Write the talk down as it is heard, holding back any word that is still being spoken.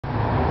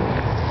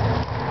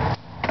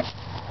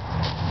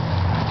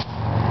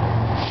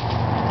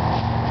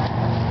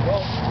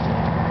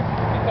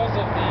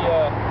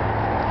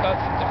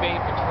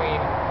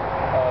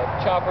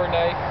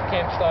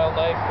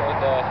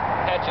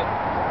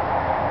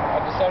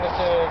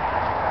to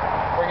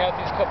bring out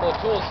these couple of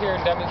tools here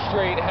and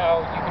demonstrate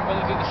how you can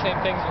really do the same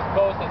things with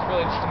both. It's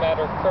really just a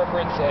matter of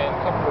preference and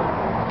comfort.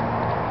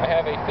 I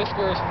have a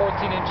Fiskars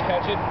 14-inch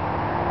hatchet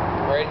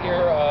right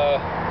here.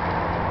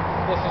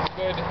 This is a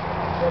good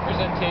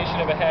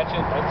representation of a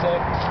hatchet, I'd say.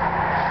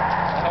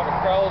 I have a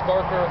crowell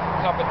barker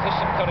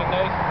competition cutting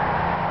knife,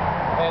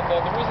 and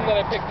the reason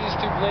that I picked these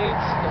two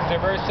blades is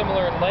they're very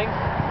similar in length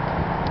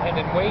and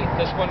in weight.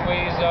 This one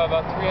weighs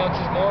about 3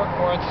 ounces more,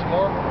 4 ounces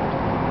more,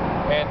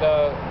 and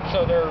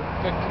so they're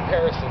good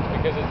comparisons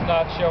because it's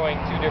not showing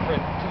two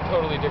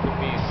totally different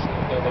beasts,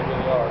 even though they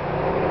really are.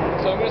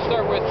 So I'm going to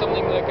start with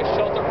something like a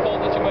shelter pole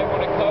that you might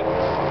want to cut.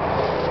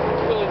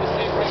 It's really the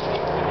same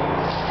technique for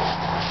these.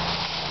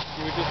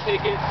 You would just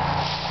take it,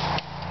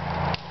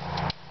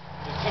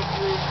 just cut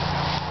through,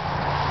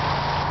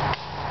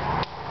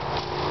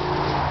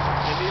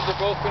 and these are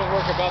both going to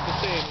work about the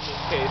same in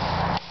this case.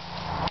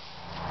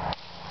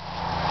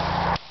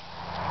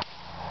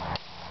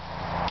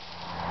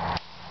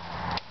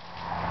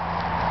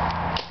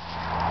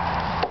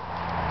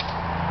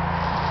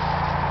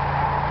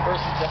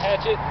 Versus the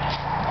hatchet.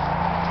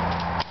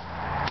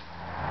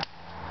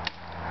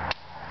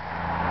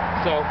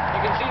 So you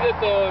can see that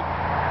the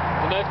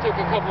knife took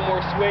a couple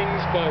more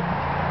swings, but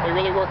they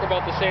really work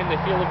about the same. They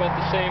feel about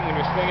the same when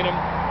you're swinging them.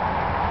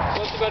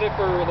 So that's about it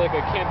for like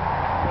a camp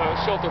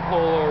shelter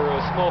pole or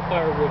a small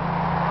firewood.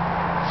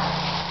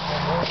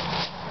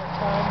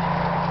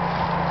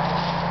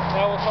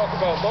 Now we'll talk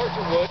about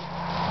larger wood,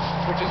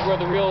 which is where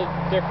the real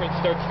difference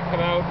starts to come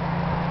out.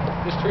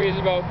 This tree is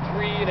about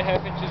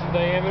 3.5 inches in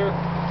diameter.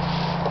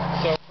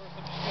 So first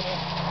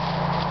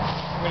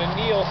I'm going to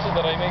kneel so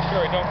that I make sure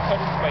I don't cut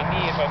into my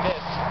knee if I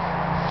miss.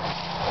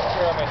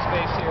 Clear out my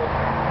space here.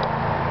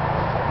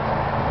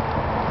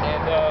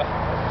 And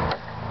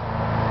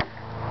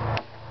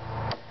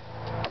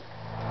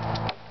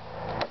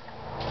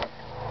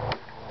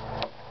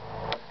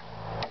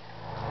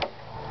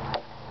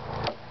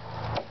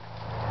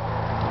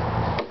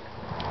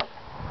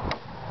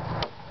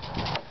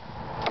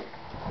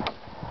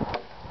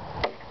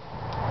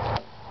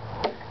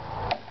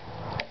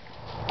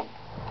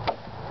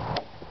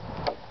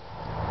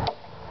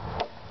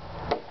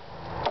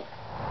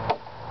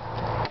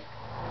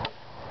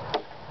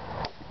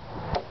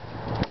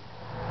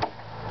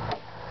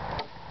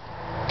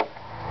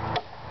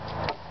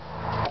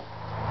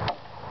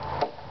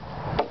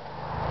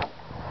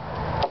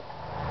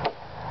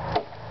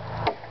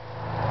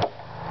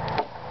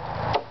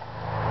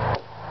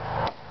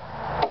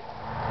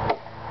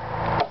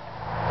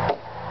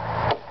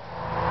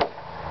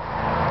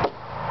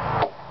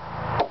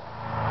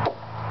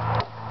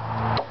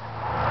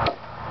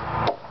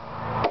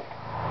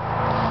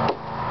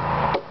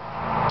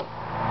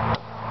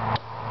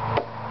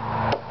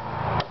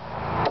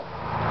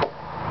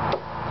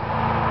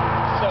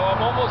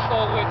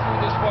all the way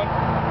through this one.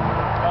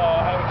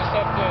 I would just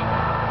have to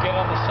get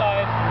on the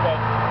side, but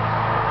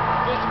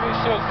basically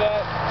shows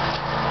that.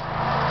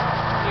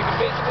 You can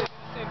basically do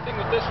the same thing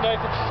with this knife.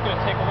 It's just going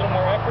to take a little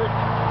more effort.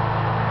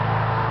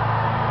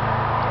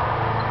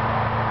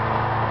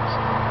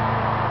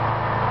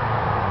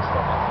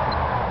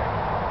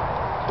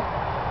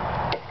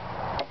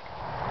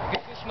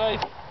 Because this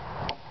knife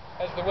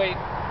has the weight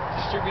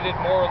distributed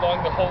more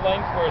along the whole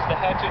length, whereas the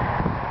hatchet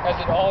has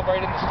it all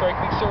right in the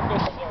striking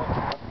surface. So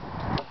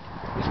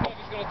this knife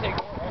is going to take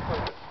more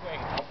effort to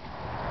swing.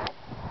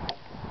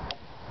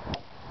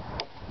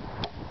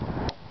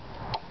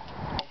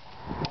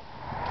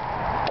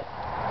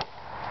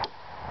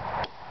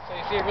 So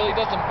you see it really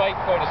doesn't bite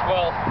quite as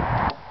well.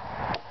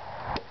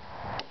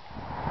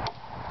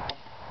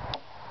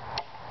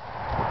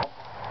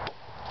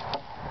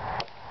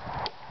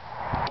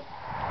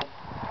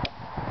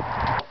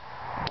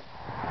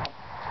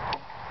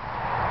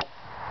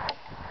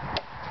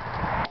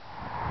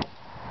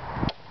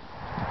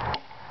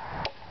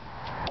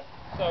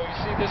 So you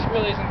see, this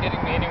really isn't getting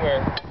me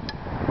anywhere,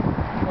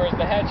 whereas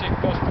the hatchet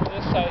goes through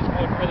this size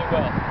wood really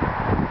well.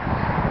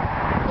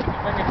 So if you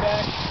bring it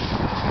back to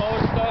the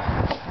smaller stuff,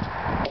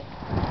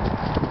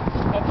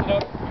 cuts it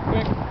up pretty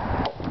quick,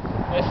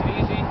 nice and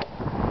easy,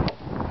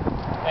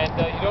 and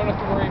you don't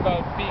have to worry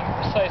about being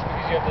precise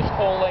because you have this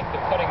whole length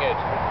of cutting edge.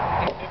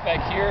 You can get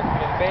back here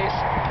near the base,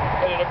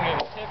 cut it up near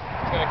the tip,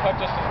 it's going to cut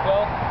just as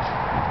well.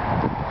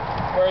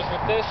 Whereas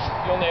with this,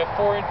 you only have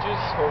 4 inches,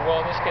 or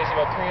well in this case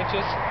about 3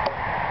 inches.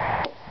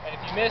 If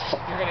you miss,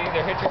 you're going to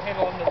either hit your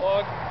handle on the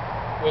log.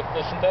 With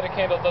the synthetic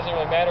handle, it doesn't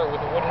really matter. With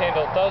the wood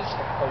handle, it does,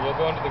 or you'll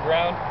go into the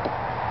ground.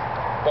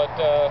 But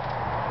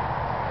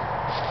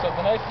so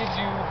the knife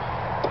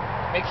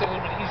makes it a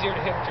little bit easier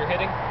to hit what you're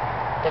hitting,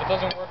 but it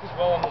doesn't work as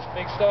well on this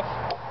big stuff.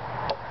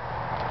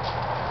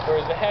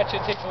 Whereas the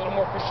hatchet takes a little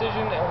more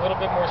precision and a little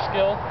bit more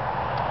skill,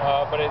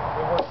 but it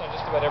works on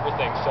just about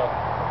everything. So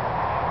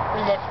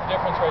pretty much the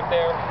difference right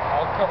there.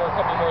 I'll cover a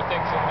couple more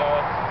things in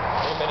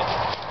a minute.